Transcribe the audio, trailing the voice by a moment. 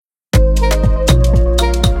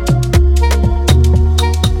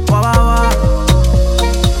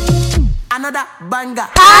banger.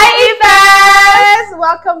 Hi, Ifas!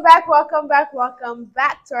 Welcome back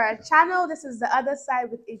to our channel. This is The Other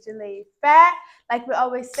Side with Ijale Ife. Like we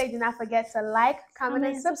always say, do not forget to like, comment,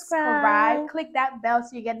 and subscribe. Click that bell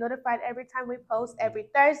so you get notified every time we post every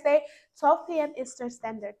Thursday, 12 p.m. Eastern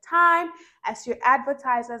Standard Time. As your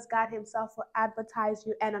advertisers, God Himself will advertise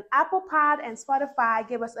you. And on Apple Pod and Spotify,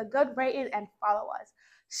 give us a good rating and follow us.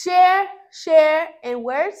 Share, and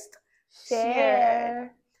worst,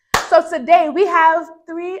 share. So today we have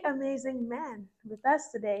three amazing men with us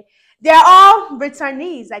today. They're all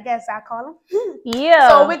returnees, I guess I call them. Yeah.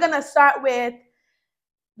 So we're gonna start with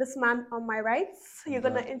this man on my right. You're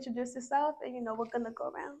gonna introduce yourself, and we're gonna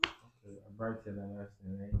go around. Okay, I brought you the last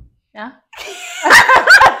name. Yeah.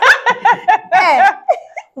 Hey,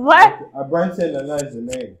 what? I brought you the last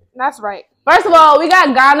name. That's right. First of all, we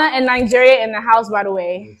got Ghana and Nigeria in the house, by the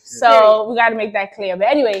way. So we got to make that clear. But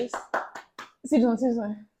anyways, see this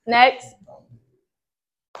one. Next.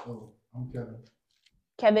 Oh, I'm Kevin.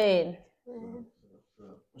 Kevin.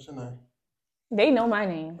 What's your name? They know my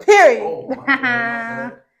name. Period. Oh, my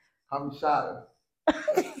bad. I'm shot.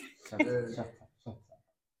 Shut up.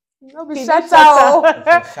 Okay,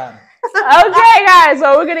 guys.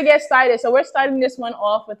 So we're going to get started. So we're starting this one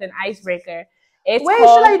off with an icebreaker. It's Wait,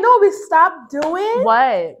 called... should I know we stopped doing?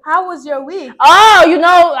 What? How was your week?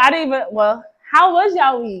 Oh, I didn't even... Well, how was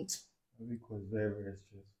y'all week? The week was very, very stressful.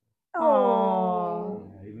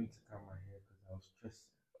 Oh. I even took out my hair because I was stressed.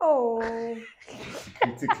 Oh.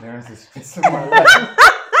 Security clearance is stressing my life.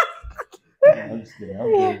 I'm just kidding. I'm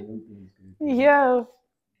good. Yeah.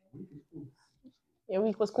 Your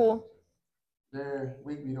week was cool. Their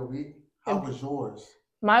week be the week. How was yours?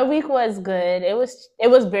 My week was good. It was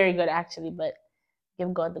very good actually, but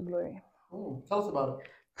give God the glory. Tell us about it.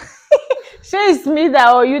 It's me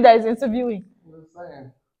or you that is interviewing. What I'm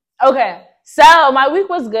saying. Okay. So my week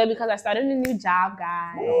was good because I started a new job,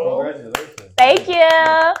 guys. Congratulations. Thank you.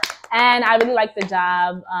 And I really liked the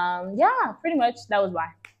job. Yeah, pretty much that was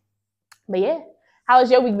why. But yeah. How was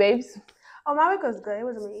your week, babes? Oh, my week was good. It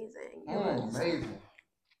was amazing. Amazing.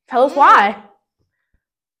 Tell us why.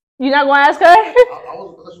 You not gonna ask her? I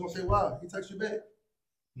was just gonna say why. He texted you back.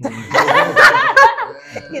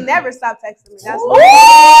 You never stop texting me. That's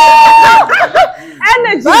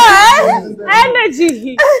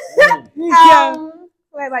Energy.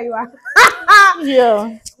 Where about you are?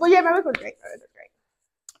 Yeah. Well, yeah, my week was great. It was great.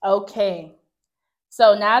 Okay.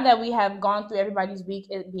 So now that we have gone through everybody's week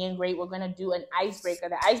it being great, we're going to do an icebreaker.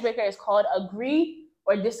 The icebreaker is called agree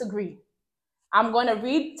or disagree. I'm going to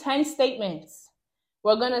read 10 statements.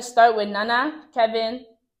 We're going to start with Nana, Kevin,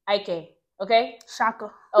 Ike. Okay?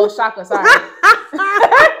 Shaka. Oh, Shaka, sorry.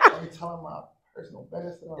 I'm telling my personal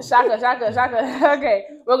business. Shaka. Okay.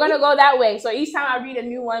 We're going to go that way. So each time I read a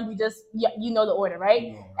new one, you know the order,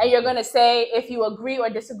 right? And you're going to say if you agree or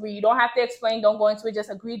disagree. You don't have to explain. Don't go into it. Just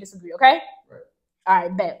agree, disagree. Okay? Right. All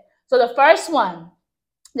right, bet. So the first one,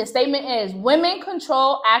 the statement is women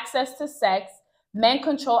control access to sex, men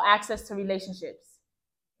control access to relationships.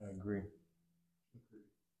 I agree.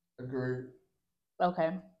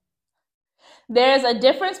 Okay. There's a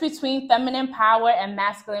difference between feminine power and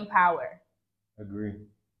masculine power. Agree.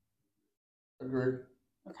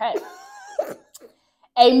 Okay.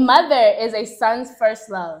 A mother is a son's first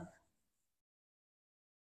love.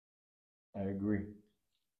 I agree.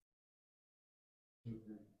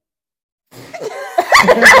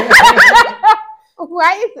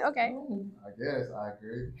 Right? Okay. I guess I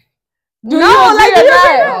agree. Do you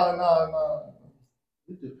agree or not? No.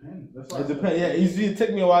 It depends. It depends. Yeah, it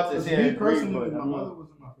took me a while to say Me agree, personally, but my mother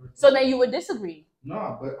wasn't my first. So then you would disagree.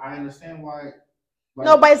 No, but I understand why. Like,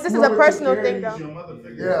 No, but this is a whoever took personal care thing, of you is though. your mother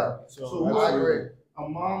figure. Yeah. So I agree. a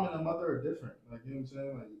mom and a mother are different. Like, you know what I'm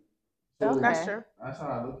saying? Like, so Okay. That's true. That's how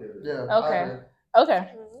I look at it. Yeah.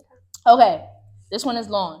 Okay. This one is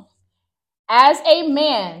long. As a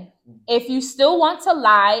man, if you still want to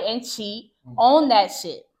lie and cheat, own that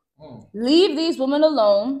shit. Leave these women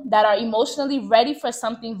alone that are emotionally ready for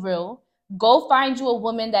something real. Go find you a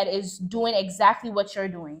woman that is doing exactly what you're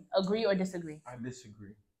doing. Agree or disagree? I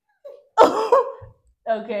disagree.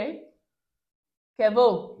 Okay.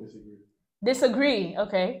 Kevo? Disagree.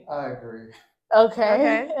 Okay. I agree.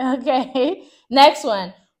 Okay. Next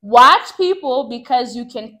one. Watch people because you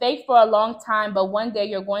can fake for a long time, but one day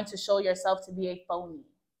you're going to show yourself to be a phony.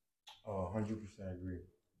 Oh, 100% agree.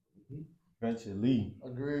 Eventually.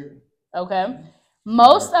 Agree. Okay.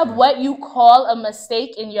 Most of what you call a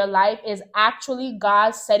mistake in your life is actually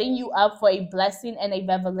God setting you up for a blessing and a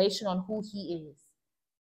revelation on who He is.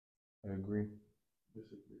 I agree.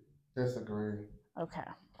 Disagree. Okay.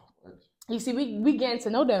 You see, we getting to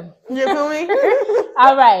know them. You feel me?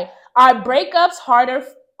 All right. Are breakups harder?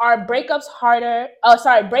 Are breakups harder? Oh,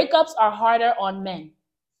 sorry. Breakups are harder on men.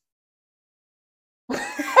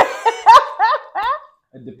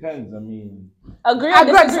 It depends. I mean, Agree or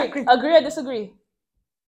Agree or disagree? disagree? Agree or disagree?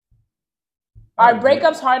 I Are agree.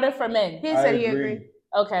 breakups harder for men? He I said he agree. agreed.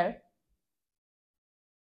 Okay.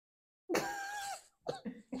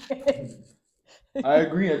 I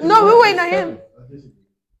agree. No, we're waiting on him. I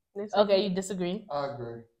disagree. Okay, you disagree? I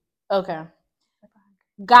agree. Okay.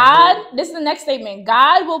 God, this is the next statement.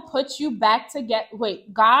 God will put you back together.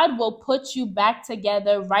 Wait, God will put you back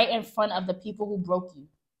together right in front of the people who broke you.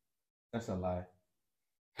 That's a lie.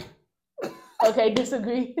 Okay,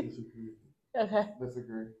 disagree. Disagree. Okay.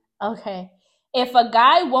 Disagree. Okay. If a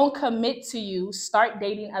guy won't commit to you, start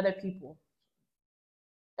dating other people.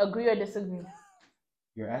 Agree or disagree?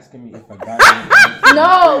 You're asking me if a guy.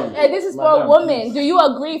 No, and this is for a Madam, woman. please. Do you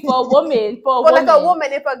agree for a woman? For a Well, woman. like a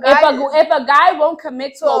woman, if a guy If a guy won't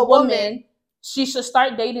commit to a woman, woman, she should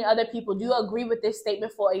start dating other people. Do you agree with this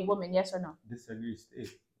statement for a woman? Yes or no? Disagree. Stay.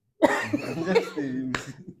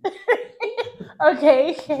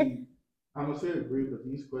 Okay. See, I'm gonna say agree, but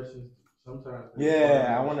these questions sometimes.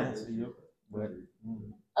 Yeah, I want to answer you, but.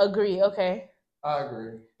 Agree. Okay. I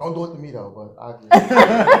agree. Don't do it to me though, but I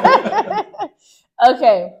agree.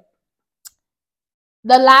 Okay.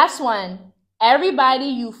 The last one. Everybody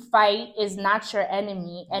you fight is not your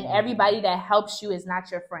enemy, and everybody that helps you is not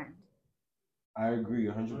your friend. I agree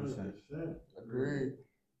 100%. Agree.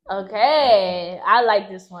 Okay. I like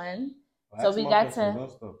this one. Well, So that's we my got question, to.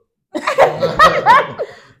 don't stop.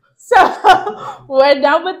 So we're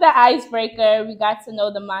done with the icebreaker. We got to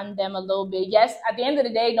know the man them a little bit. Yes, at the end of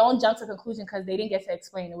the day, don't jump to conclusion because they didn't get to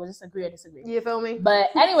explain. It was just agree or disagree. you feel me?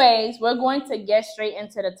 But anyways, we're going to get straight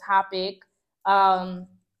into the topic.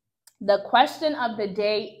 The question of the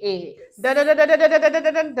day is: Dun, dun, dun, dun, dun, dun, dun,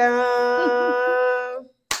 dun, dun, dun.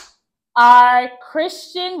 Are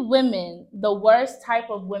Christian women the worst type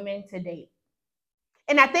of women to date?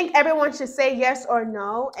 And I think everyone should say yes or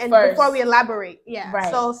no, and First. before we elaborate, yeah.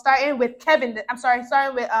 Right. So starting with Kevin, starting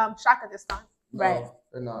with Shaka this time. No, Right.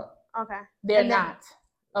 they're not. Okay. They're And then- not.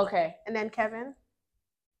 Okay. And then Kevin.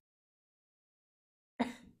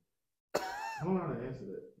 I don't know how to answer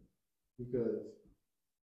that because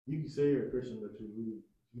you can say you're a Christian, but you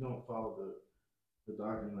don't follow the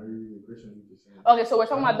doctrine. Are you really a Christian? You just saying. Okay, so we're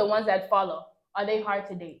talking about the ones that follow. Are they hard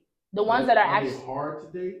to date? The ones that are Are actually they hard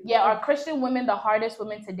to date? Yeah, are Christian women the hardest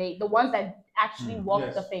women to date? The ones that actually walk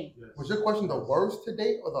Yes, the faith. yes. Was your question the worst to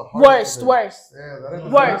date or the hardest? to date? Worst. Yeah, that is No,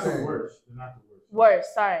 the Worst. They're same not the thing. worst. They're not the worst.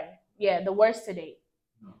 Worst, sorry. Yeah, the worst to date.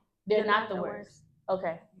 No. They're not the worst.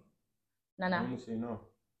 Okay. I'm Nana. gonna say no.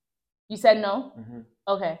 You said no? Mm-hmm.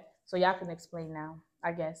 Okay. So y'all can explain now,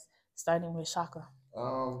 I guess. Starting with Shaka.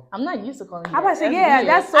 I'm not used to calling you. I'm about to say, that. yeah, weird.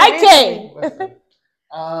 that's so I weird. can't. Listen,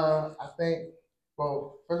 I think,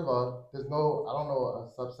 well, first of all, I don't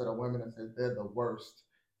know a subset of women that says they're the worst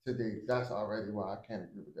to date. That's already why I can't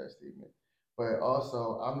agree with that statement. But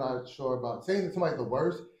also, I'm not sure about saying that somebody's the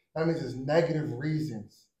worst. That means there's negative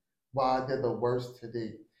reasons why they're the worst to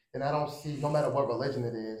date. And I don't see, no matter what religion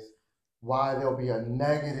it is, why there'll be a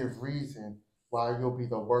negative reason why you'll be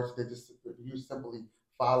the worst. They're just you simply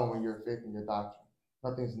following your faith and your doctrine.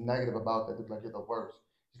 Nothing's negative about that. It's like you're the worst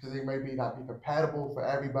because they may not be compatible for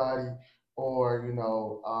everybody, or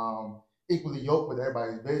equally yoked with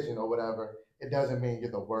everybody's vision or whatever. It doesn't mean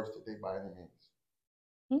you're the worst to date by any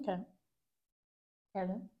means. Okay.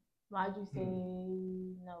 Kevin, why'd you say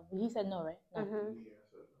no? He said no, right? No. Mm-hmm. Yeah,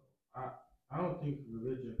 so no. I don't think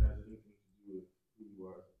religion has anything to do with who you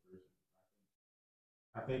are as a person.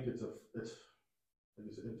 I think it's like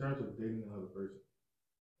you said, in terms of dating another person,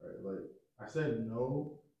 right? Like I said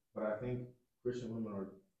no, but I think Christian women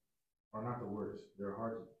are not the worst. They're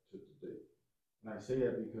hard to date, and I say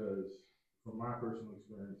that because from my personal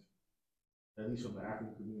experience, at least from the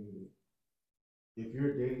African community, if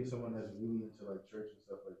you're dating someone that's really into like church and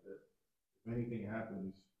stuff like that, if anything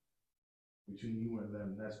happens between you and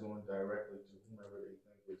them, that's going directly to whomever they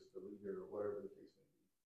think is the leader or whatever the case may be.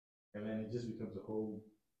 And then it just becomes a whole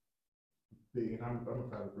big, and I'm a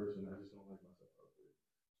private person, I just don't like myself out there.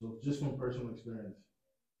 So just from personal experience,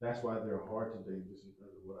 that's why they're hard to date, just in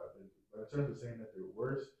terms of what I've been through. But in terms of saying that they're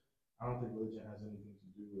worse, I don't think religion has anything to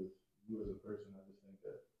do with you as a person. I just think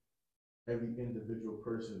that every individual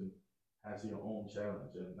person has your own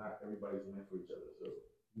challenge, and not everybody's meant for each other. So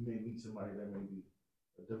you may meet somebody that may be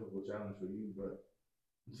a difficult challenge for you, but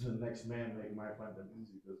the next man might find them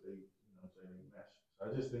easy because they mesh. So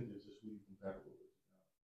I just think it's just really compatible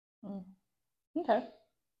with Okay.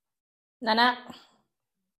 Nana,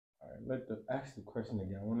 All right, ask the question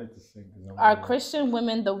again. I wanted to say because are Christian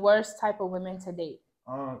women the worst type of women to date?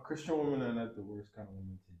 Christian women are not the worst kind of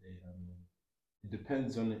women to date. I mean, it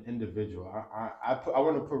depends on the individual. I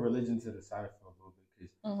want to put religion to the side for a little bit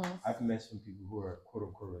because I've met some people who are quote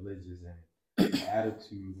unquote religious and the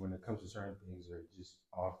attitude when it comes to certain things are just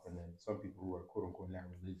off, and then some people who are quote unquote not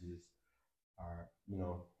religious are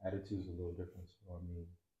attitudes a little different. So I mean,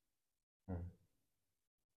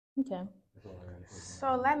 Okay. that's all I have to say.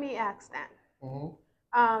 So let me ask then.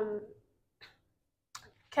 Mhm.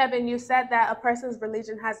 Kevin, you said that a person's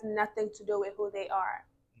religion has nothing to do with who they are.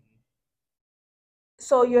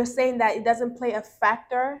 So you're saying that it doesn't play a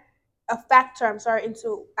factor, I'm sorry,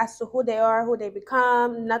 into as to who they are, who they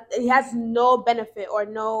become. Not, it has no benefit or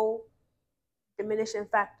no diminishing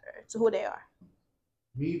factor to who they are.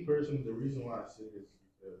 Me personally, the reason why I say this is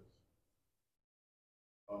because,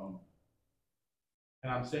 um,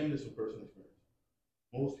 and I'm saying this from personal experience.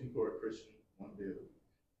 Most people are Christian one day of the week.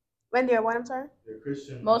 When they're what? I'm sorry. They're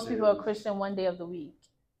Christian. Most people are Christian one day of the week.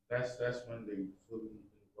 That's when they fully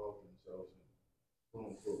involve themselves in quote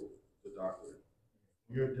unquote the doctrine.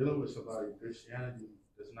 When you're dealing with somebody, Christianity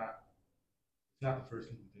does not. It's not the first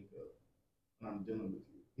thing you think of when I'm dealing with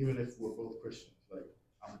you. Even if we're both Christians, like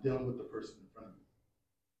I'm dealing with the person in front of me,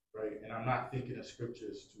 right? And I'm not thinking of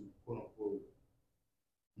scriptures to quote unquote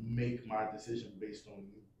make my decision based on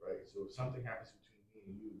you, right? So if something happens between me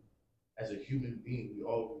and you, as a human being, we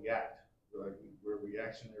all react. We're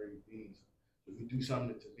reactionary beings. So if you do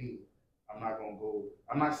something to me, I'm not gonna go.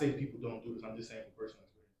 I'm not saying people don't do this. I'm just saying from personal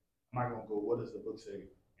experience. I'm not gonna go. What does the book say?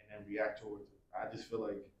 And then react towards it. I just feel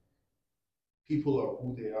like people are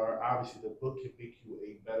who they are. Obviously, the book can make you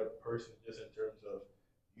a better person just in terms of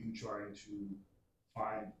you trying to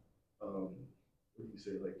find what do you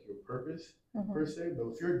say, like your purpose per se. But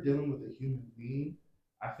if you're dealing with a human being,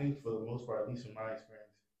 I think for the most part, at least in my experience,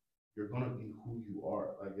 you're gonna be who you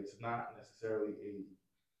are. Like it's not necessarily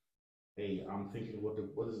a I'm thinking what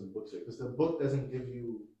does the book say? Because the book doesn't give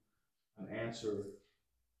you an answer.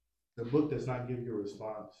 The book does not give you a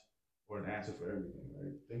response or an answer for everything,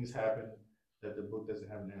 right? Things happen that the book doesn't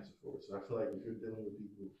have an answer for. So I feel like if you're dealing with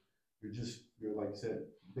people, you're like I said,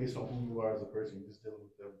 based on who you are as a person, you're just dealing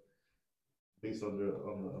with them based on the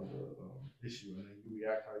issue, and then you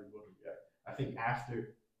react how you're going to react. I think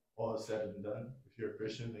after all is said and done, if you're a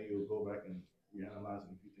Christian, then you'll go back and reanalyze,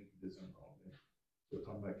 and if you think you did something wrong, then you'll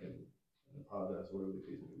come back and apologize, whatever the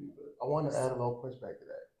case may be. But I want to add a little pushback to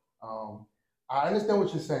that. I understand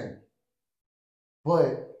what you're saying,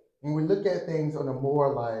 but when we look at things on a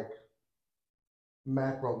more like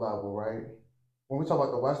macro level, right? When we talk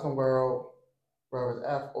about the Western world, whether it's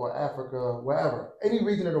or Africa, wherever, any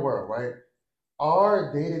region of the world, right?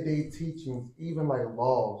 Our day-to-day teachings, even like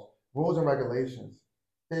laws, rules and regulations,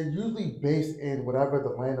 they're usually based in whatever the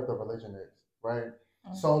land of the religion is, right?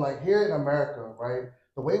 So like here in America, right,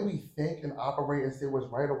 the way we think and operate and say what's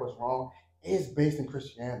right or what's wrong is based in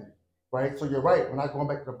Christianity. Right, so you're right. We're not going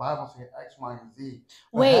back to the Bible and saying X, Y, and Z.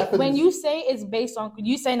 Wait, when you say it's based on,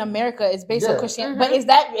 you say in America it's based on Christianity, but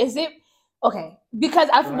is it okay? Because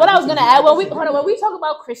what I was gonna add when we talk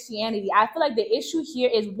about Christianity, I feel like the issue here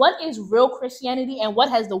is what is real Christianity and what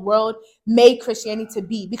has the world made Christianity to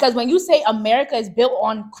be. Because when you say America is built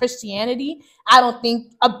on Christianity, I don't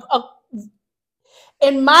think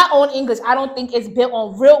in my own English, I don't think it's built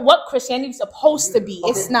on real what Christianity is supposed to be. Okay,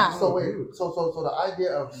 it's not. So wait, so the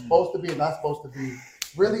idea of supposed to be and not supposed to be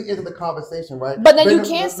really isn't the conversation, right? But then you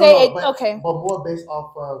can't say it. Okay. But more based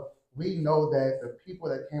off of we know that the people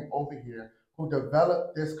that came over here who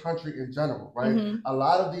developed this country in general, right? A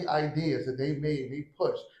lot of the ideas that they made, they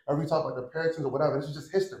pushed, or we talk about the Puritans or whatever, this is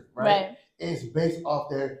just history, right? Is based off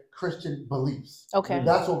their Christian beliefs. Okay.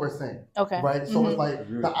 That's what we're saying. Okay. Right? So it's like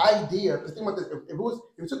the idea, because think about this, if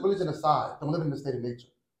we took religion aside, then we're living in a state of nature.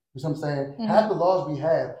 You know what I'm saying? Half the laws we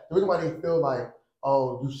have, the reason why they feel like,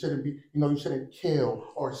 oh, you shouldn't be, you shouldn't kill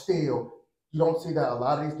or steal. You don't see that a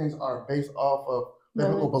lot of these things are based off of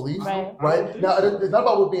biblical beliefs, right? Now, it's not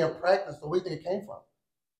about what being practiced, so where do you think it came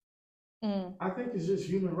from? I think it's just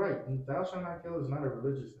human right. Thou shalt not kill is not a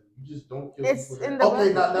religious thing. You just don't kill it's people. In the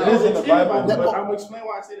okay, now it is in the Bible, but I'm gonna explain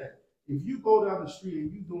why I say that. If you go down the street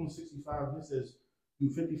and you doing 65 and it says do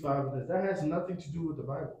 55 minutes, that has nothing to do with the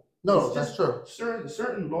Bible. No, that's true.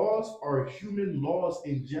 Certain laws are human laws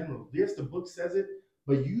in general. Yes, the book says it,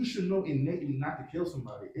 but you should know innately not to kill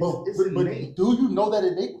somebody. It's innate. Do you know that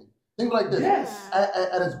innately? Think like this. Yes.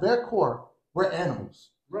 At its bare core, we're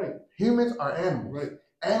animals. Right. Humans are animals. Right.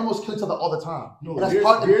 Animals kill each other all the time. No,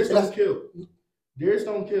 theirs don't kill. Theirs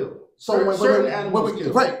don't kill. So certain animals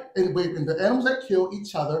kill. Right. And the animals that kill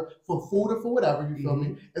each other for food or for whatever, you feel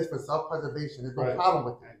me, it's for self-preservation. There's no problem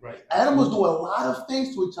with it. Right. Animals do a lot of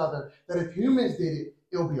things to each other that if humans did it,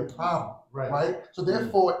 it'll be a problem, Right. right? So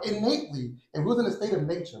therefore, innately, if we're in a state of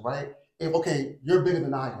nature, right? If okay, you're bigger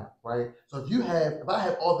than I am, right? So if I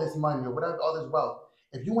have all this money or whatever, all this wealth,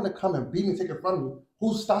 if you want to come and beat me, take it from me,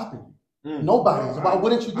 who's stopping you? Nobody. So why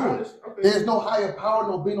wouldn't you do it? Okay. There's no higher power,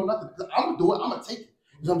 no being, no nothing. I'm gonna do it. I'm gonna take it.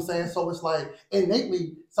 You know what I'm saying? So it's like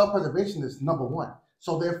innately self-preservation is number one.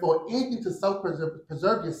 So therefore, anything to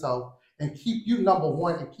self-preserve yourself and keep you number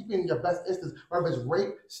one and keeping your best instance, whether it's rape,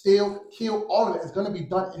 steal, kill, all of it is going to be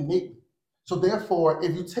done innately. So therefore,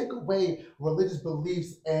 if you take away religious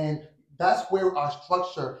beliefs, and that's where our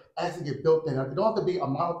structure has to get built in. It don't have to be a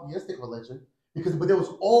monotheistic religion, but there was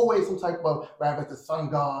always some type of, rather it's the sun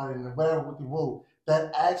god and whatever with the rule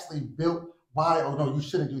that actually built why, oh no, you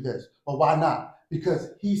shouldn't do this. But why not?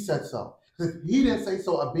 Because he said so. Because if he didn't say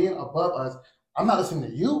so of being above us, I'm not listening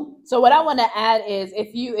to you. So what I want to add is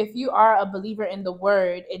if you are a believer in the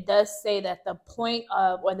word, it does say that the point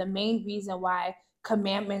of, or the main reason why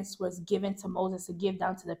commandments was given to Moses to give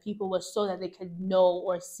down to the people was so that they could know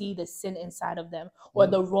or see the sin inside of them or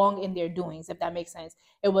the wrong in their doings, if that makes sense.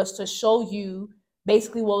 It was to show you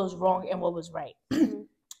basically what was wrong and what was right.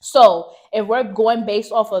 So if we're going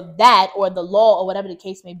based off of that or the law or whatever the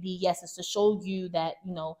case may be, yes, it's to show you that,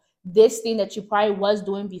 this thing that you probably was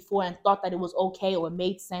doing before and thought that it was okay or it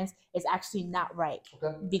made sense is actually not right.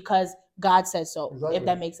 Okay. Because God said so, Exactly. if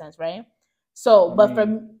that makes sense, right? So,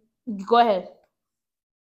 go ahead.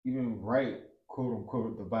 Even right, quote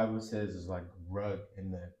unquote, the Bible says is like rug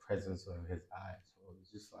in the presence of his eyes. So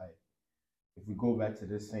it's just like, if we go back to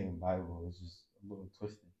this same Bible, it's just a little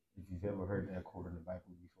twisted. If you've ever heard that quote in the Bible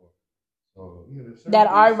before. So that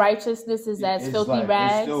our righteousness is as filthy like,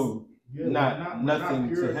 rags. It's still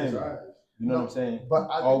nothing to him. You know what I'm saying? But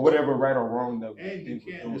or whatever right or wrong that and you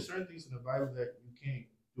can't. There's certain things in the Bible that you can't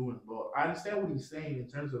do in law. I understand what he's saying in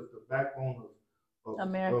terms of the backbone of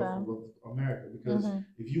America. Because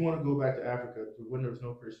if you want to go back to Africa, when there was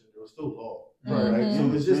no Christian, there was still law. Right?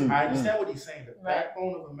 So it's just I understand what he's saying. The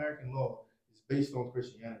backbone of American law is based on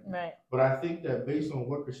Christianity. Right. But I think that based on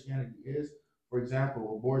what Christianity is, for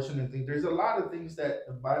example, abortion and things, there's a lot of things that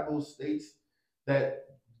the Bible states that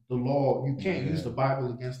the law, you can't use the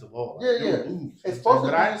Bible against the law. It's supposed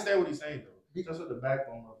to be, I understand what he's saying though. Because of the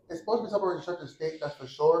backbone of it. It's supposed to be separated church and state, that's for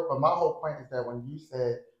sure. But my whole point is that when you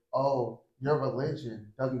said, "Oh, your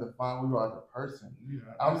religion doesn't define who you are as a person,"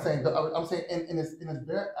 I'm saying in its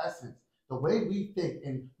very essence, the way we think,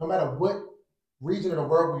 and no matter what region of the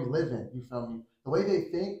world we live in, you feel me? The way they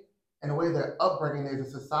think and the way their upbringing is, and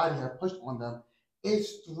society have pushed on them,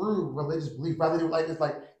 is through religious belief. Rather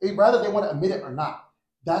they rather they want to admit it or not.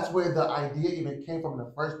 That's where the idea even came from in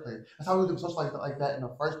the first place. That's how we live socialized like that in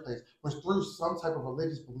the first place, was through some type of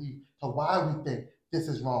religious belief to why we think this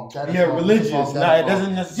is wrong. That is wrong, religious. Wrong, it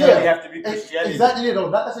doesn't necessarily have to be Christianity. Exactly,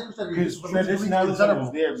 not necessarily Christianity. Because traditionalism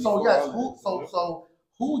was there. So yes,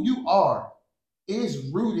 who you are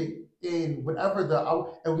is rooted in whatever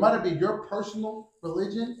it might be your personal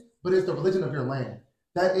religion, but it's the religion of your land.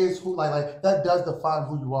 That is who like that does define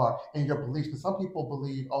who you are and your beliefs. Because some people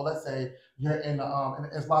believe, oh, let's say you're in an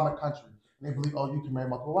Islamic country and they believe, oh, you can marry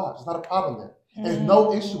multiple wives. It's not a problem there. There's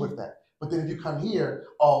no issue with that. But then if you come here,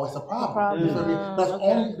 oh, it's a problem. You feel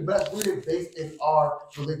me? That's really based in our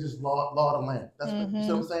religious law of the land. That's what, you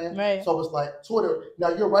see what I'm saying? Right. So it's like Twitter. Now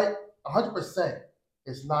you're right, 100%.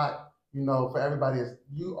 It's not, for everybody.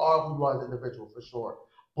 You are who you are as an individual for sure.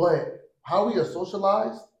 But how we are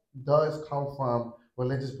socialized does come from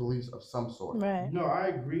religious beliefs of some sort. Right. No, I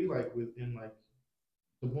agree. Like within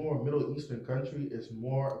the more Middle Eastern country, it's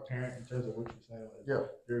more apparent in terms of what you're saying.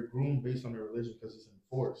 They're groomed based on their religion because it's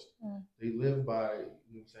enforced. They live by,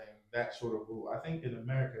 that sort of rule. I think in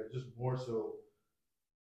America, just more so,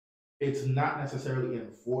 it's not necessarily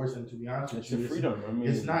enforced. And to be honest with you, freedom.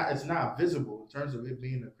 It's not visible in terms of it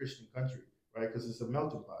being a Christian country, right? Because it's a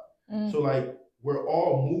melting pot. So we're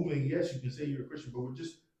all moving. Yes, you can say you're a Christian, but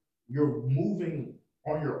you're moving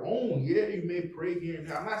on your own. Yeah, you may pray here and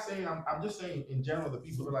there. I'm not saying, I'm just saying in general, the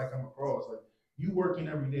people that I come across, you working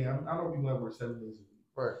every day. I know people that work 7 days a week.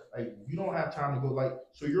 Right. You don't have time to go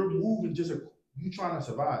so you're moving you trying to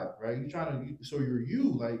survive, right? So you're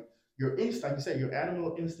your instinct, like you said, your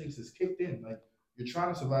animal instincts is kicked in. You're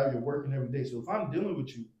trying to survive, you're working every day. So if I'm dealing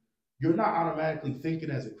with you, you're not automatically thinking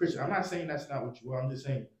as a Christian. I'm not saying that's not what you are. I'm just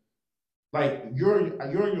saying, you're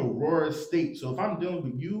in your rawest state. So if I'm dealing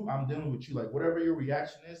with you, I'm dealing with you. Whatever your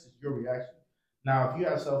reaction is your reaction. Now, if you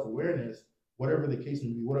have self-awareness, whatever the case may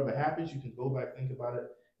be, whatever happens, you can go back, think about it,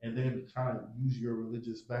 and then kind of use your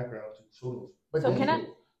religious background to sort of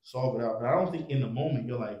solve it out. But I don't think in the moment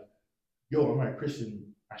you're like, yo, I'm a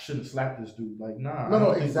Christian, I shouldn't slap this dude. Nah.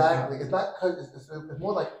 No, exactly. It's not because it's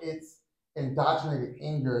more like it's indoctrinated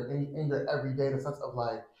in your everyday, in the sense of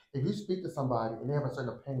like, if you speak to somebody and they have a certain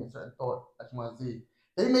opinion, certain thought that you want to see,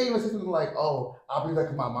 they may even say something like, "Oh, I believe that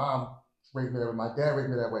because my mom raised me that way, my dad raised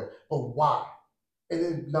me that way." But why? And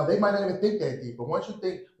then now they might not even think that deep, but once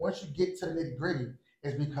you get to the nitty gritty,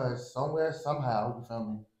 it's because somewhere, somehow, you feel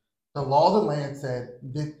me? The law of the land said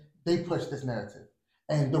they push this narrative,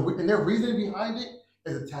 and their reasoning behind it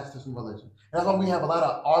is attached to some religion. And that's why we have a lot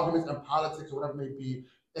of arguments in politics or whatever it may be.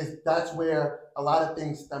 Is that's where a lot of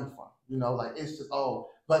things stem from. Like it's just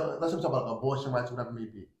but let's just talk about abortion rights or whatever it may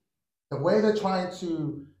be. The way they're trying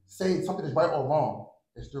to say something is right or wrong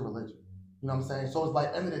is through religion. You know what I'm saying? So it's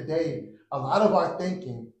like end of the day, a lot of our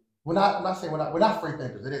thinking, I'm not saying we're not free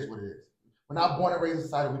thinkers. It is what it is. We're not born and raised in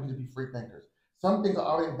society. We can just be free thinkers. Some things are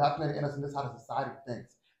already indoctrinated in us, and this is how the society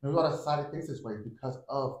thinks. And we know how the society thinks this way because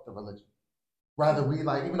of the religion. Rather, we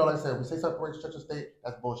like, even though, like I said, we say separate church and state,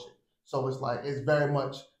 that's bullshit. So it's like, it's very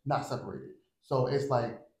much not separated. So it's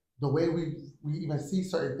like the way we even see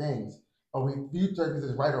certain things, or we view certain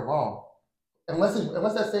things as right or wrong. Unless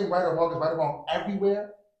that same right or wrong is right or wrong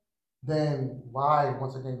everywhere, then why,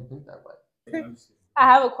 once again, you think that way? I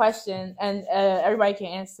have a question, and everybody can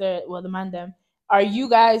answer it. Well, among them,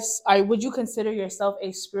 would you consider yourself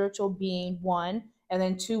a spiritual being? One, and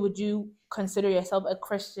then two, would you consider yourself a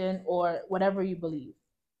Christian or whatever you believe?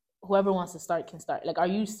 Whoever wants to start can start. Like, are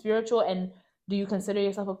you spiritual, and do you consider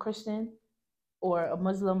yourself a Christian or a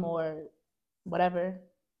Muslim or whatever?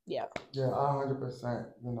 Yeah. Yeah, I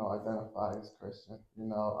 100%, identify as Christian,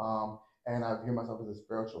 and I view myself as a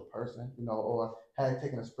spiritual person, or had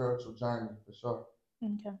taken a spiritual journey for sure.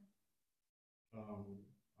 Okay.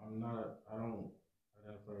 I'm not. I don't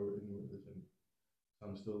identify with any religion. So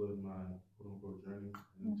I'm still in my quote unquote journey.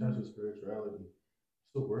 And in terms of spirituality, I'm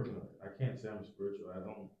still working on it. I can't say I'm spiritual. I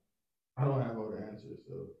don't. I don't have all the answers.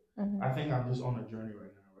 So I think I'm just on a journey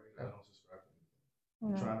right now. Right now, I don't subscribe to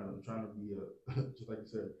anything. I'm trying to be a just like you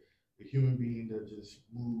said, a human being that just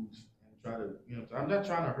moves and try to. I'm not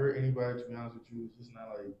trying to hurt anybody. To be honest with you, it's just not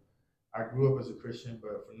like I grew up as a Christian,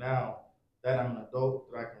 but for now that I'm an adult,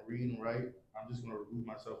 that I can read and write, I'm just going to remove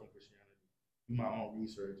myself from Christianity, do my own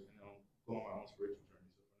research, and go on my own spiritual journey.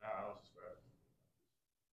 So for now, I don't subscribe.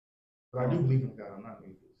 But I do believe in God. I'm not an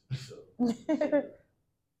atheist. So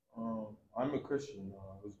I'm a Christian.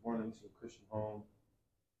 I was born into a Christian home.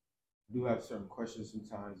 I do have certain questions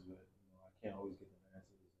sometimes, but I can't always get the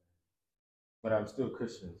answers. But I'm still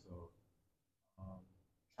Christian, so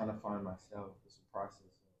trying to find myself. It's a process.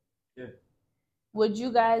 So, yeah. Would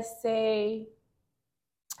you guys say,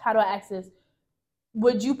 how do I ask this?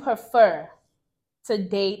 Would you prefer to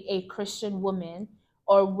date a Christian woman,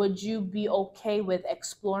 or would you be okay with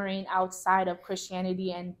exploring outside of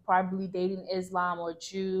Christianity and probably dating Islam or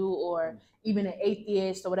Jew or even an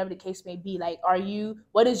atheist or whatever the case may be? Like,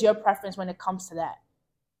 what is your preference when it comes to that?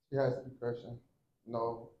 She has to be Christian.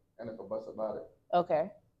 No, and if a bus about it.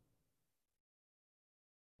 Okay.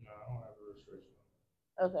 no, I don't have a restriction.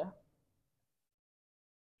 Okay.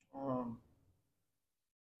 As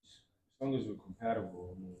long as we're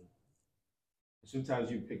compatible. I mean,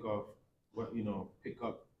 sometimes you pick up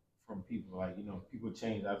from people. Like people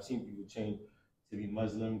change. I've seen people change to be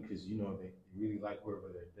Muslim because they really like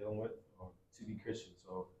whoever they're dealing with, or to be Christian.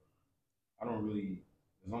 So I don't really,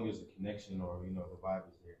 as long as the connection or the vibe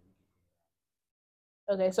is there.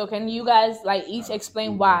 Okay. So can you guys like each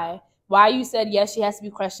explain why you said yes, she has to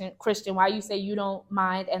be Christian, why you say you don't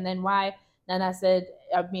mind, and then why Nana said,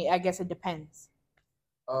 I mean, I guess it depends.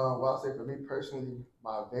 Well, I'll say for me personally,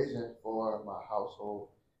 my vision for my household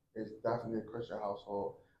is definitely a Christian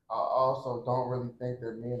household. I also don't really think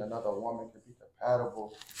that me and another woman can be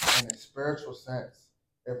compatible in a spiritual sense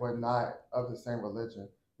if we're not of the same religion.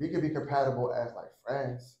 We could be compatible as like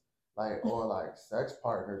friends, or like sex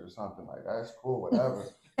partners or something like that. That's cool, whatever.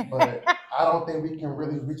 But I don't think we can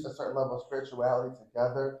really reach a certain level of spirituality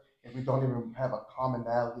together if we don't even have a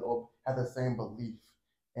commonality or have the same belief.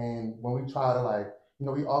 And when we try to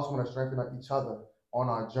we also want to strengthen each other on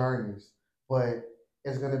our journeys, but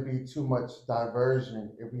it's going to be too much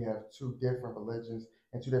diversion if we have two different religions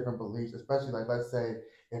and two different beliefs, especially like, let's say,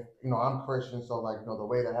 if, I'm Christian, so like, the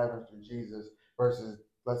way to heaven is through Jesus versus,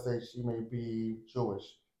 let's say she may be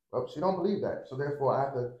Jewish. Well, she don't believe that. So therefore I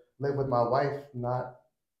have to live with my wife, not,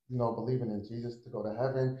 believing in Jesus to go to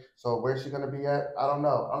heaven. So where's she going to be at? I don't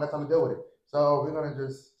know. I don't got time to deal with it. So we're going to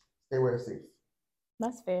just stay where it's safe.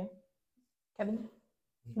 That's fair. Kevin,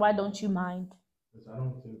 why don't you mind? Because I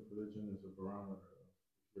don't think religion is a barometer of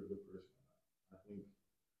if you're a good person. I think,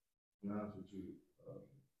 to be honest with you,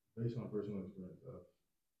 based on personal experience, like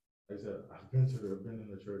I said, I've been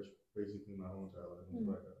in the church basically my whole entire life. I'm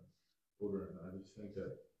like older, and I just think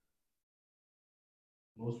that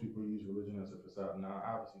most people use religion as a facade. Now,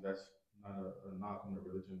 obviously, that's not a knock on the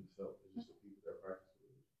religion itself. It's just the people that practice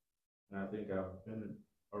religion. And I think I've been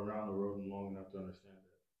around the road long enough to understand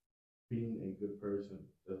that being a good person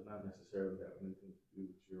does not necessarily have anything to do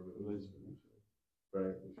with your religious beliefs.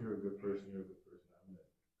 Right? If you're a good person, you're a good person. I met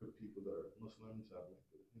good people that are Muslims. I've met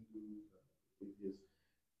good Hindus. I've met atheists.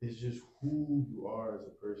 It's just who you are as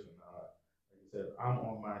a person. Like I said,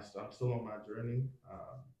 I'm still on my journey.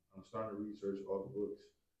 I'm starting to research all the books.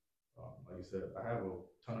 Like I said, I have a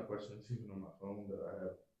ton of questions even on my phone that I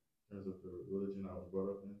have in terms of the religion I was brought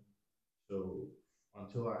up in. So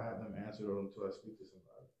until I have them answered or until I speak to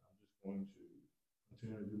somebody, I'm just going to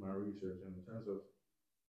continue to do my research. And in terms of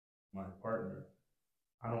my partner,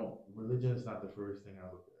 I don't. Religion is not the first thing I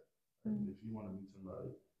look at. If you want to meet somebody,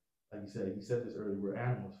 like you said this earlier, we're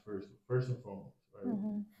animals first and foremost, right?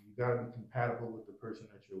 You got to be compatible with the person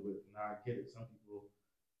that you're with. Now I get it. Some people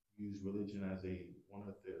use religion as one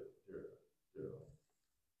of their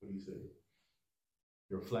what do you say?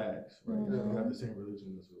 Your flags, right? You have the same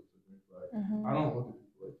religion as a green flag. I don't look at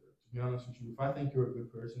people like that. To be honest with you, if I think you're a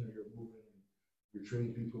good person and you're moving and you're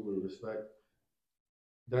treating people with respect,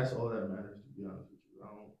 that's all that matters. To be honest with you, I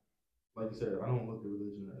don't like you said. I don't look at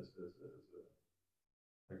religion as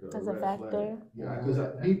a factor. Flag. Yeah, because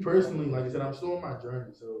me personally, like I said, I'm still on my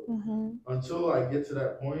journey. So until I get to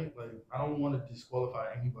that point, like I don't want to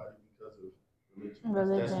disqualify anybody because of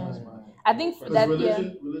religion. That's I think that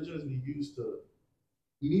religion has been used to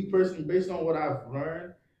me personally, based on what I've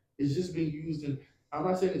learned, it's just being used in. I'm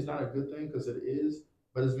not saying it's not a good thing because it is,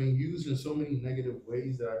 but it's being used in so many negative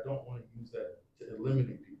ways that I don't want to use that to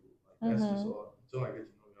eliminate people. Like that's just all. Until I get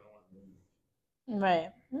to know you, I don't want to eliminate.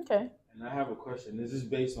 Right. Okay. And I have a question. Is this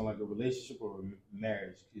based on like a relationship or a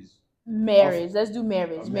marriage? Because marriage. Let's do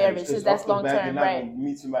marriage. Marriage, because that's long term, right? You're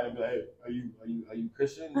meet somebody and be like, hey, are you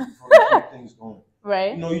Christian? Before you keep things going.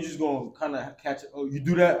 Right. You know, you just gonna kind of catch it. Oh, you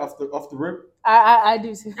do that off the rip. I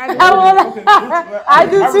do too. I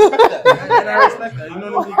do too. Respect that. And I respect that. You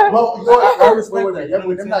know what I mean? Well, I respect that. You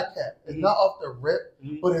know not cap. It's not off the rip,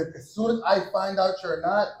 but as soon as I find out you're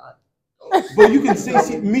not. But you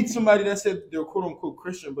can meet somebody that said they're quote unquote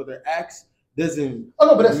Christian, but their acts doesn't. Oh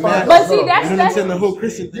no, but that's fine. But see, that's you know what I'm saying. The whole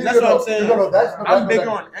Christian thing. That's what I'm saying. I'm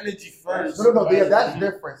bigger on energy first. No, that's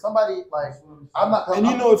different. Somebody like I'm not. And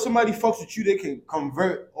you know, if somebody fucks with you, they can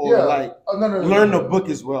convert or learn the book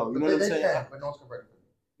as well. You know what I'm saying? Can, but no one's converting.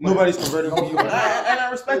 Nobody's converting for you, and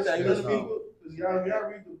I respect that. You know what I mean? Because y'all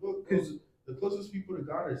read the book because the closest people to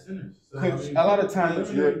God are sinners. Because a lot of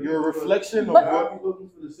times you're a reflection of what be looking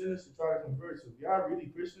for the sinners to try to convert. So if y'all really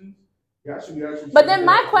Christians, y'all should be actually. But then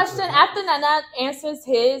my question after Nana answers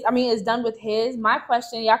is done with his. My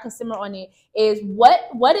question, y'all can simmer on it, is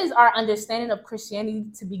what is our understanding of Christianity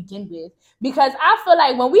to begin with? Because I feel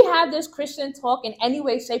like when we have this Christian talk in any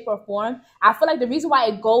way, shape, or form, I feel like the reason why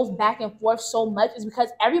it goes back and forth so much is because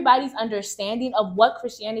everybody's understanding of what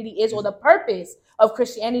Christianity is or the purpose of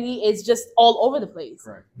Christianity is just all over the place.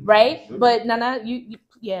 Correct. Right? But Nana, you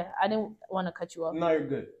I didn't want to cut you off. No, you're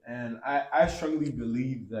good. And I strongly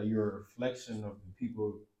believe that you're a reflection of the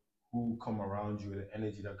people who come around you, the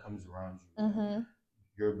energy that comes around you. Mm-hmm.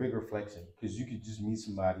 You're a big reflection because you could just meet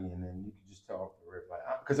somebody and then you could just tell off the rip. Like,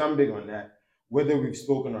 because I'm big on that. Whether we've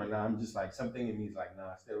spoken or not, I'm just like, something in me is like,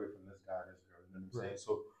 nah, stay away from this guy, this girl. You know what I'm saying?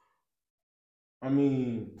 So, I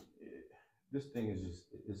mean, this thing is just,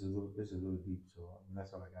 it's a little deep. So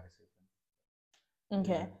that's all I got to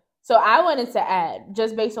say. Okay. Yeah. So I wanted to add,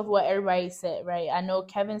 just based off what everybody said, right? I know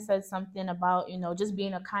Kevin said something about, just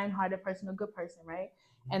being a kind-hearted person, a good person, right?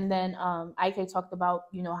 And then Ike talked about,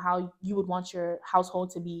 how you would want your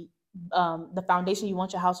household to be, the foundation you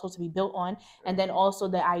want your household to be built on. And then also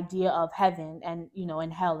the idea of heaven and,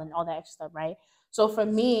 and hell and all that extra stuff, right? So for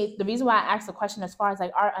me, the reason why I asked the question as far as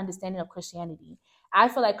like our understanding of Christianity, I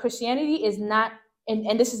feel like Christianity is not,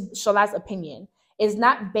 and this is Shala's opinion, is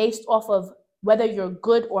not based off of whether you're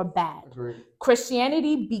good or bad. Agreed.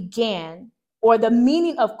 Christianity began, or the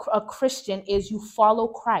meaning of a Christian is you follow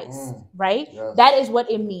Christ, right? Yes. That is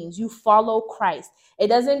what it means. You follow Christ. It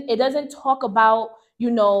doesn't talk about,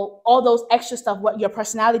 all those extra stuff, what your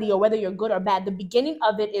personality or whether you're good or bad. The beginning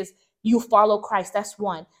of it is you follow Christ. That's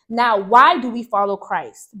one. Now, why do we follow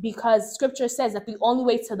Christ? Because scripture says that the only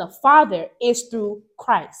way to the Father is through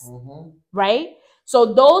Christ, right?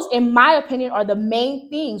 So those, in my opinion, are the main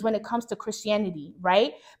things when it comes to Christianity,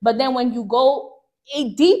 right? But then when you go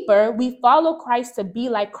deeper, we follow Christ to be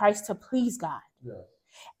like Christ, to please God. Yeah.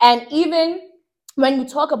 And even when you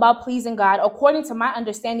talk about pleasing God, according to my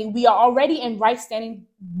understanding, we are already in right standing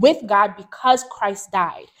with God because Christ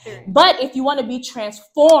died. But if you want to be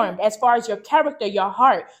transformed as far as your character, your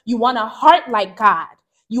heart, you want a heart like God,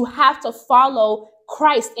 You have to follow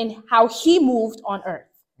Christ in how he moved on earth.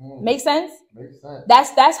 Make sense? Makes sense.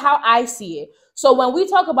 That's how I see it. So when we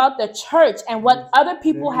talk about the church and what other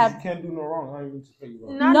people have, you can't do no wrong. I ain't even you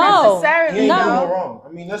wrong. Not No. necessarily. He ain't No. do no wrong. I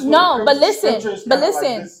mean, that's no, what but scripture listen, is but kinda like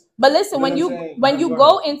listen, this. but listen. You know When what you I'm saying? when you Go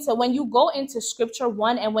go ahead. into scripture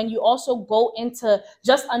one, and when you also go into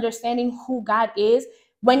just understanding who God is,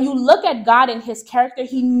 when you look at God and his character,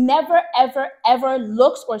 he never ever ever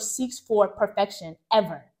looks or seeks for perfection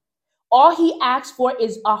ever. All he asks for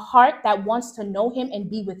is a heart that wants to know him and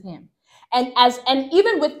be with him. And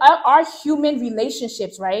even with our human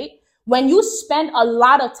relationships, right? When you spend a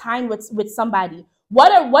lot of time with somebody,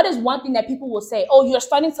 what is one thing that people will say? Oh, you're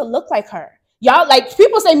starting to look like her. Y'all, like,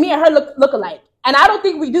 people say me and her look alike. And I don't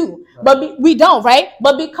think we do, but we don't, right?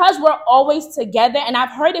 But because we're always together, and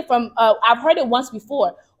I've heard it once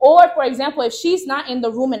before. Or, for example, if she's not in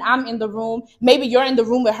the room and I'm in the room, maybe you're in the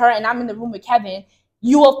room with her and I'm in the room with Kevin,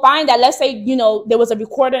 you will find that, let's say, there was a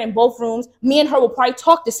recorder in both rooms, me and her will probably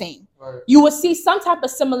talk the same. Right. You will see some type of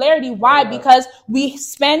similarity. Why? Because we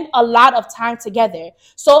spend a lot of time together.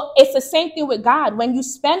 So it's the same thing with God. When you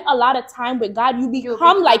spend a lot of time with God, you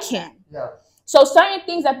become like him. Yeah. So certain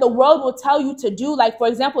things that the world will tell you to do, like, for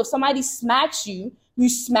example, if somebody smacks you, you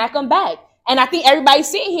smack them back. And I think everybody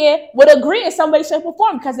sitting here would agree in some way, shape, or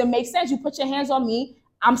form, because it makes sense. You put your hands on me,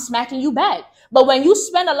 I'm smacking you back. But when you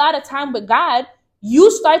spend a lot of time with God,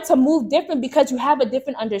 you start to move different because you have a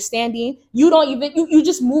different understanding. You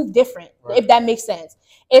just move different, right? If that makes sense.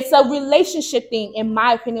 It's a relationship thing, in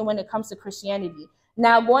my opinion, when it comes to Christianity.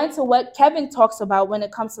 Now, going to what Kevin talks about when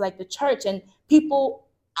it comes to like the church and people,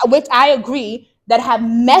 which I agree, that have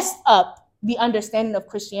messed up the understanding of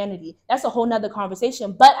Christianity. That's a whole nother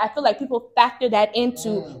conversation. But I feel like people factor that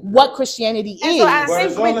into what Christianity And is. so I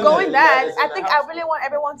think with going that, I think I really want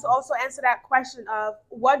everyone to also answer that question of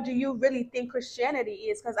what do you really think Christianity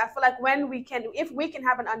is? Because I feel like if we can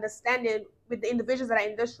have an understanding with the individuals that are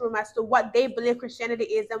in this room as to what they believe Christianity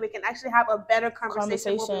is, then we can actually have a better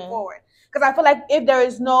conversation moving forward. Because I feel like if there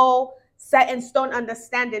is no set in stone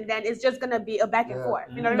understanding, then it's just gonna be a back and forth.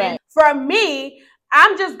 You know what I mean? For me,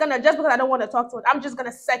 I'm just because I don't want to talk to it, I'm just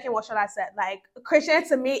gonna second what I said. Like, Christianity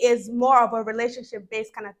to me is more of a relationship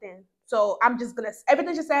based kind of thing. So I'm just gonna,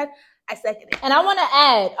 everything you said, I second it. And I want to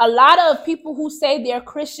add, a lot of people who say they're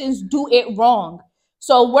Christians do it wrong.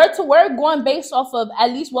 So we're going based off of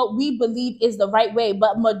at least what we believe is the right way.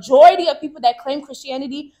 But majority of people that claim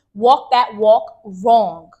Christianity walk that walk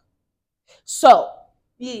wrong. So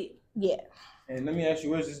yeah. And let me ask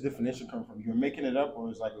you, where's this definition come from? You're making it up, or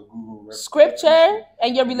is like a Google scripture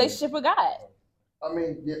and your relationship with God? I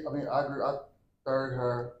mean, I agree. I third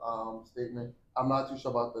her statement. I'm not too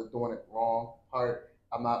sure about the doing it wrong part.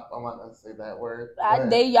 I'm not gonna say that word.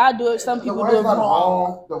 Y'all do it. Some people do it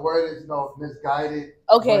wrong. The word is misguided.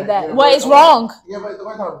 Okay, it's wrong. Yeah, but the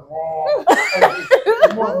word's not wrong.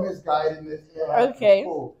 it's more misguidedness. Okay.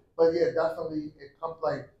 Cool. But yeah, definitely it comes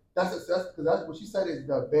like that's what she said is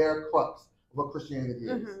the bare crux of what Christianity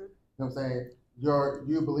is. Mm-hmm. You know what I'm saying?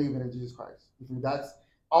 You believe in Jesus Christ. That's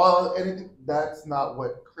all. Anything that's not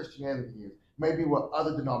what Christianity is. Maybe what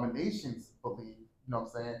other denominations believe. You know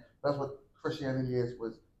what I'm saying? That's what Christianity is.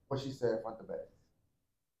 Was what she said front to back.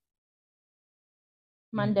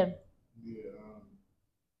 Mandem. Yeah,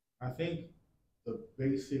 I think the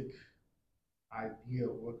basic idea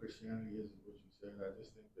of what Christianity is what you said. I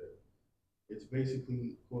just think that it's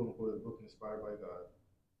basically, quote unquote, a book inspired by God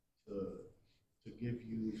to give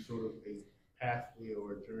you sort of a pathway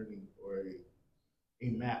or a journey or a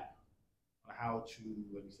map on how to,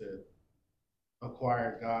 like you said,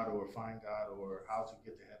 acquire God or find God or how to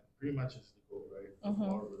get to heaven. Pretty much is the goal, right? Of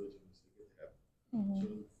all religions to get to heaven. Mm-hmm. So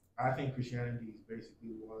I think Christianity is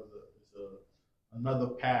basically another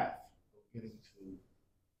path of getting to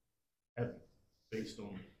heaven based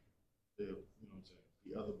on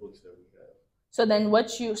the other books that we have. So then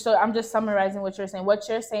I'm just summarizing what you're saying. What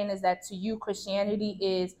you're saying is that to you, Christianity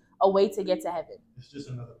is a way to get to heaven. It's just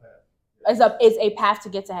another path. Yeah. It's a path to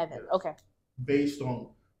get to heaven. Yes. Okay. Based on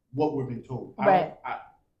what we've been told. Right.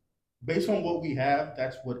 Based on what we have,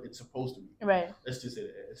 that's what it's supposed to be. Right. Let's just say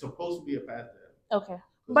that. It's supposed to be a path to heaven. Okay.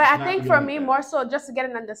 But I think for me, more so just to get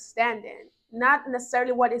an understanding, not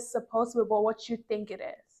necessarily what it's supposed to be, but what you think it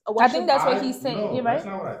is. I think that's what he's saying. No, right? That's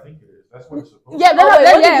not what I think it is. That's what it's supposed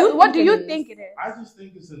to be. What do you think it is? I just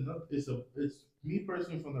think it's me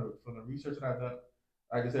personally from the research that I've done.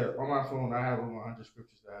 Like I said, on my phone, I have over 100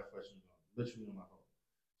 scriptures that I have questions on, literally on my phone.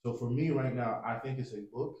 So for me right now, I think it's a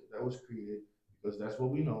book that was created because that's what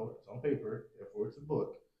we know. It's on paper, therefore it's a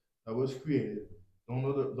book that was created. Don't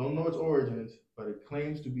know its origins, but it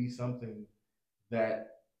claims to be something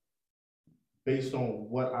that based on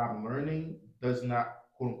what I'm learning, does not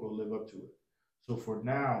quote unquote live up to it. So for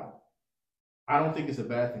now, I don't think it's a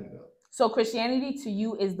bad thing though. So Christianity to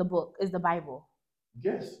you is the book, is the Bible.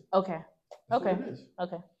 Yes. Okay. That's Okay. what it is.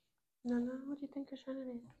 Okay. No, what do you think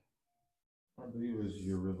Christianity is? I believe it's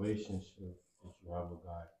your relationship that you have with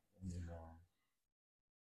God, and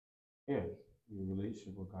yeah, your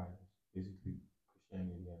relationship with God is basically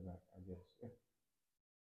Christianity, I guess. Yeah.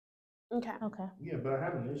 Okay. Okay. Yeah, but I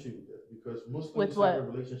have an issue with that because Muslims With have what? a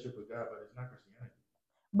relationship with God, but it's not Christianity.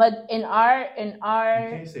 But in our You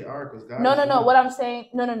can't say our because God. no. is one. What I'm saying,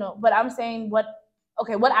 no. But I'm saying what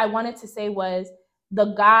I wanted to say was the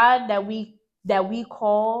God that we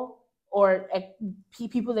call or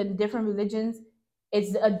people in different religions,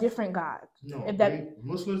 it's a different God. No, If that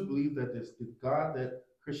Muslims believe that the God that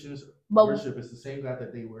Christians But- worship is the same God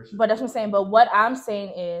that they worship. but that's what I'm saying. But what I'm saying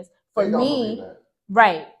is for They don't believe me, that.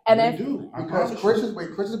 right? And They if do. I Because promise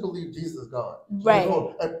you. Christians believe Jesus is God. Right.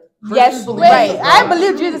 So, Yes, Christians believe right. Jesus is I God.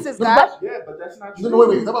 believe Jesus is God. Yeah, but that's not No, true. no,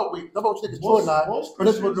 wait. How about what you think is true or not? Most But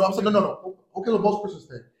this, Christians no, I'm saying, no. Okay, what most Christians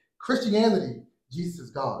think. Christianity, Jesus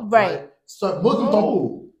is God, Right. right? So Muslims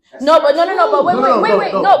don't. No, but no. But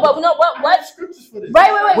wait. Scriptures for this.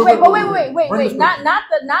 Wait.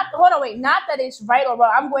 Not. Hold on. Wait. Not that it's right or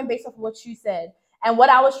wrong. I'm going based off of what you said, and what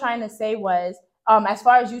I was trying to say was, as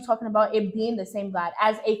far as you talking about it being the same God,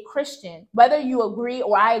 as a Christian, whether you agree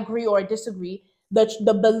or I agree or disagree,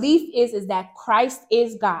 the belief is that Christ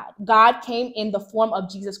is God. God came in the form of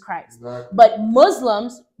Jesus Christ. Exactly. But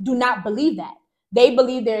Muslims do not believe that. They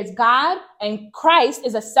believe there is God and Christ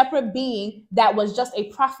is a separate being that was just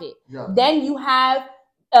a prophet. Yeah. Then you have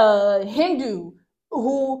Hindu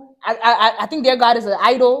who I think their God is an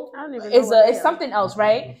idol. I don't even know what It's they something else,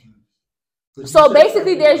 right? But you So said basically,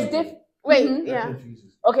 something there's like different. Wait, Mhm. yeah. that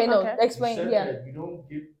confuses. Okay, no, Okay. You explain. said Yeah, that you don't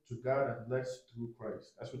get to God unless through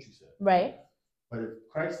Christ. That's what you said. right, But if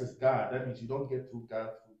Christ is God, that means you don't get through God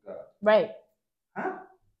through God. right. Huh?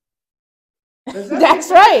 Does that That's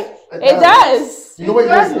make right. sense? It does. You know, wait,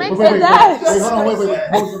 does wait, make wait, sense. wait, It does. wait, hold on,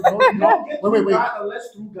 wait, You don't get through wait. God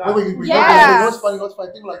unless through God. Wait. Yes. You know what's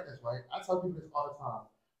funny? Think like this, right? I tell people this all the time.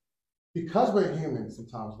 Because we're humans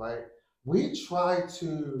sometimes, right? We try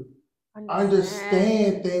to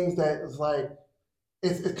understand things that is like,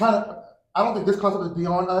 it's kind of, I don't think this concept is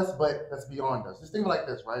beyond us, but that's beyond us. Just think like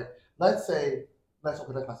this, right? Let's not say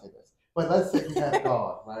this, but let's say you have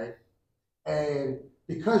God, right? And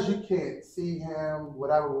because you can't see him,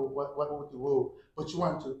 whatever with the rule, but he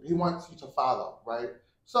wants you to follow, right?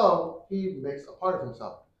 So he makes a part of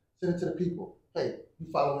himself, send it to the people. Hey,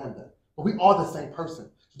 you follow him then. But we are the same person.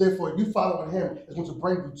 So therefore, you following him is going to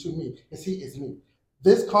bring you to me, because he is me.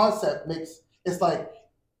 This concept it's like,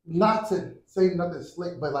 not to say nothing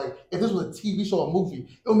slick, but like if this was a TV show or movie,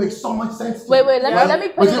 it would make so much sense to Wait, you. let me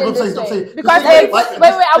put it in this way. Because Wait, it's-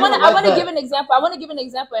 I want to give an example. I want to give an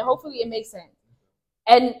example, and hopefully it makes sense.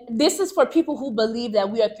 And this is for people who believe that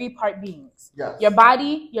we are three-part beings: Yes. your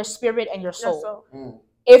body, your spirit, and your soul. So,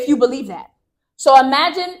 If you believe that, so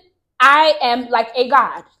imagine I am like a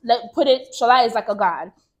god. Shalai is like a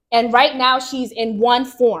god, and right now she's in one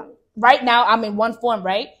form. Right now I'm in one form,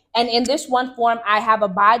 right? And in this one form, I have a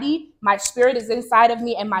body, my spirit is inside of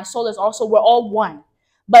me, and my soul is also, we're all one.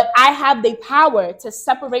 But I have the power to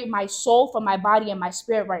separate my soul from my body and my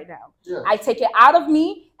spirit right now. Yeah. I take it out of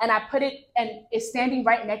me and I put it, and it's standing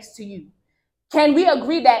right next to you. Can we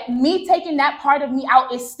agree that me taking that part of me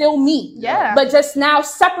out is still me? yeah. But just now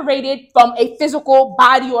separated from a physical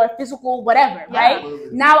body or a physical whatever, Yeah. right?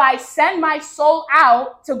 Absolutely. Now I send my soul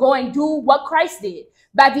out to go and do what Christ did.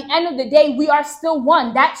 But at the end of the day, we are still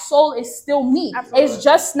one. That soul is still me. Absolutely. It's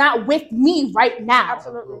just not with me right now.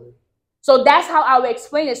 Absolutely. So that's how I would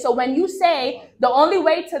explain it. So when you say the only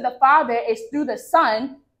way to the Father is through the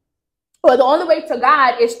Son, or the only way to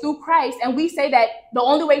God is through Christ, and we say that the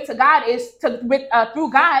only way to God is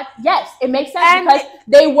through God, yes, it makes sense, because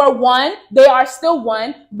they were one, they are still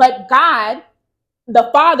one, but God,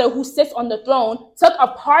 the Father who sits on the throne, took a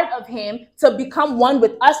part of him to become one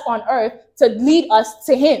with us on earth, to lead us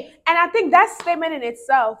to him. And I think that statement in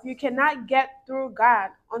itself, you cannot get through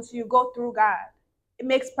God until you go through God. It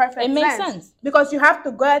makes perfect sense. It makes sense. Because you have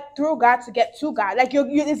to go through God to get to God. Like,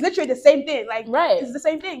 it's literally the same thing. Like, right. It's the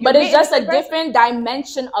same thing. But it's just a different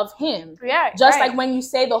dimension of him. Yeah. Just like when you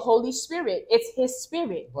say the Holy Spirit, it's his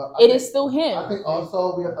spirit. It is still him. I think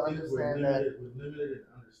also we have to understand that. We're limited in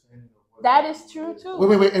understanding of what That is true too.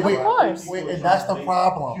 Wait. Of course. And that's the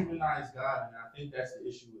problem. Humanize God, and I think that's the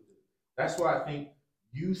issue with it. That's why I think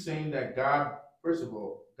you saying that God, first of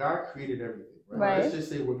all, God created everything. Right? Let's just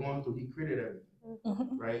say we're going through, he created everything.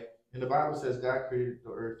 Mm-hmm. Right? And the Bible says God created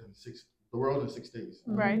the earth in 6 the world in 6 days.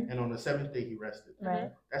 Right. And on the seventh day, he rested.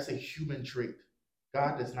 Right. That's a human trait.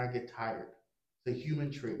 God does not get tired. It's a human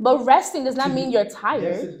trait. But resting does not mean you're tired.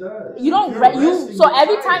 Yes, it does. You don't so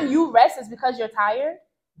every time you rest is because you're tired.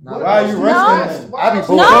 Why are you resting? No, it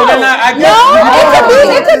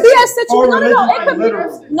could be a situation. It could be.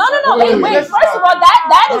 Wait. First of all,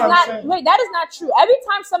 that is not true. Every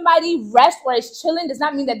time somebody rests or is chilling does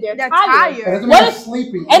not mean that they're tired. What is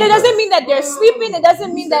sleeping? And it doesn't mean that they're sleeping. It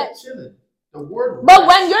doesn't mean that. Chilling. The word. But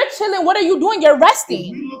when you're chilling, what are you doing? You're resting.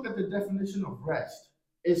 If we look at the definition of rest,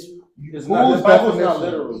 it's not, the Bible's not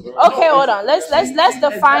literal. Bro. Okay, hold on. Let's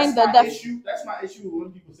define the definition. That's my issue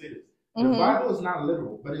when people say this. The Bible is not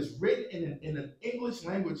literal, but it's written in an English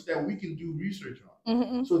language that we can do research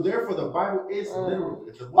on. So therefore, the Bible is literal.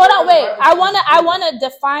 Hold on, wait. I wanna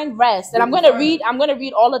define rest, and I'm gonna read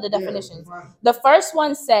all of the definitions. The first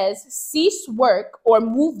one says cease work or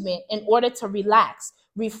movement in order to relax,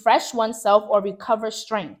 refresh oneself, or recover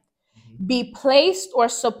strength. Be placed or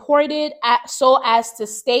supported so as to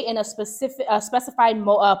stay in a specified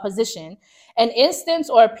position. An instance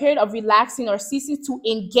or a period of relaxing or ceasing to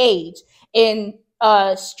engage in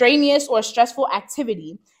strenuous or stressful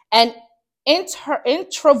activity. An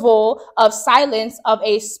interval of silence of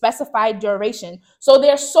a specified duration. So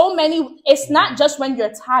there's so many. It's not just when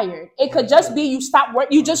you're tired. It could just be you stop work.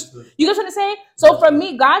 You get what I'm trying to say? So for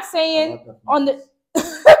me, God saying on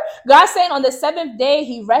the seventh day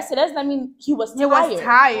he rested. Doesn't that mean he was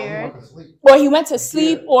tired? Or he went to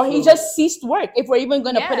sleep, or he just ceased work. If we're even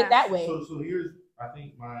going to put it that way. So here's, I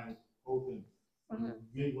think, my whole thing.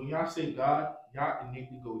 When y'all say God, y'all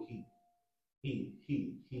innately go he.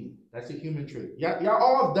 That's a human trait. Y'all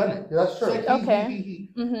all have done it. Yeah, that's true. Like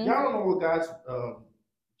he. Y'all don't know what God's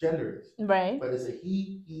gender is. Right. But it's a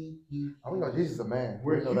he. We know Jesus is a man.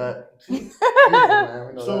 We know that. See?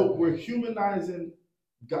 We're humanizing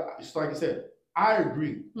God. It's like I said, I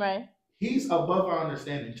agree. Right. He's above our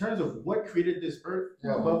understanding. In terms of what created this earth,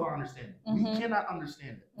 above our understanding. We cannot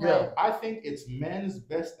understand it. Yeah. I think it's man's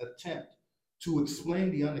best attempt to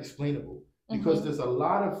explain the unexplainable. Because there's a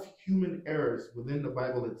lot of human errors within the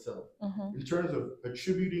Bible itself. In terms of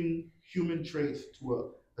attributing human traits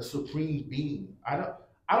to a supreme being. I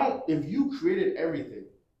don't if you created everything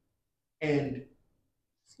and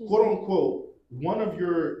quote unquote one of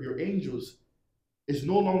your angels is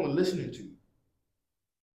no longer listening to you.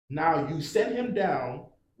 Now you send him down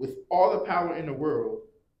with all the power in the world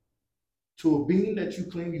to a being that you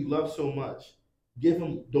claim you love so much, give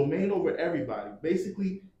him domain over everybody,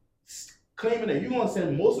 basically claiming that you're going to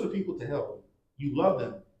send most of the people to hell. You love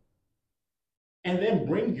them. And then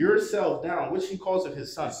bring yourself down, which he calls it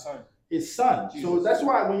his son. His son. So that's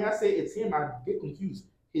why when I say it's him, I get confused.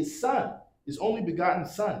 His son, his only begotten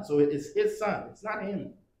son. So it's his son. It's not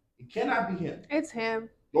him. It cannot be him. It's him.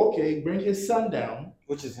 Okay, bring his son down.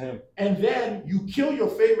 Which is him. And then you kill your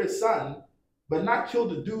favorite son, but not kill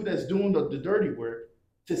the dude that's doing the dirty work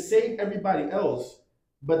to save everybody else.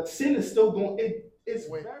 But sin is still going. It's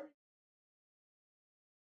very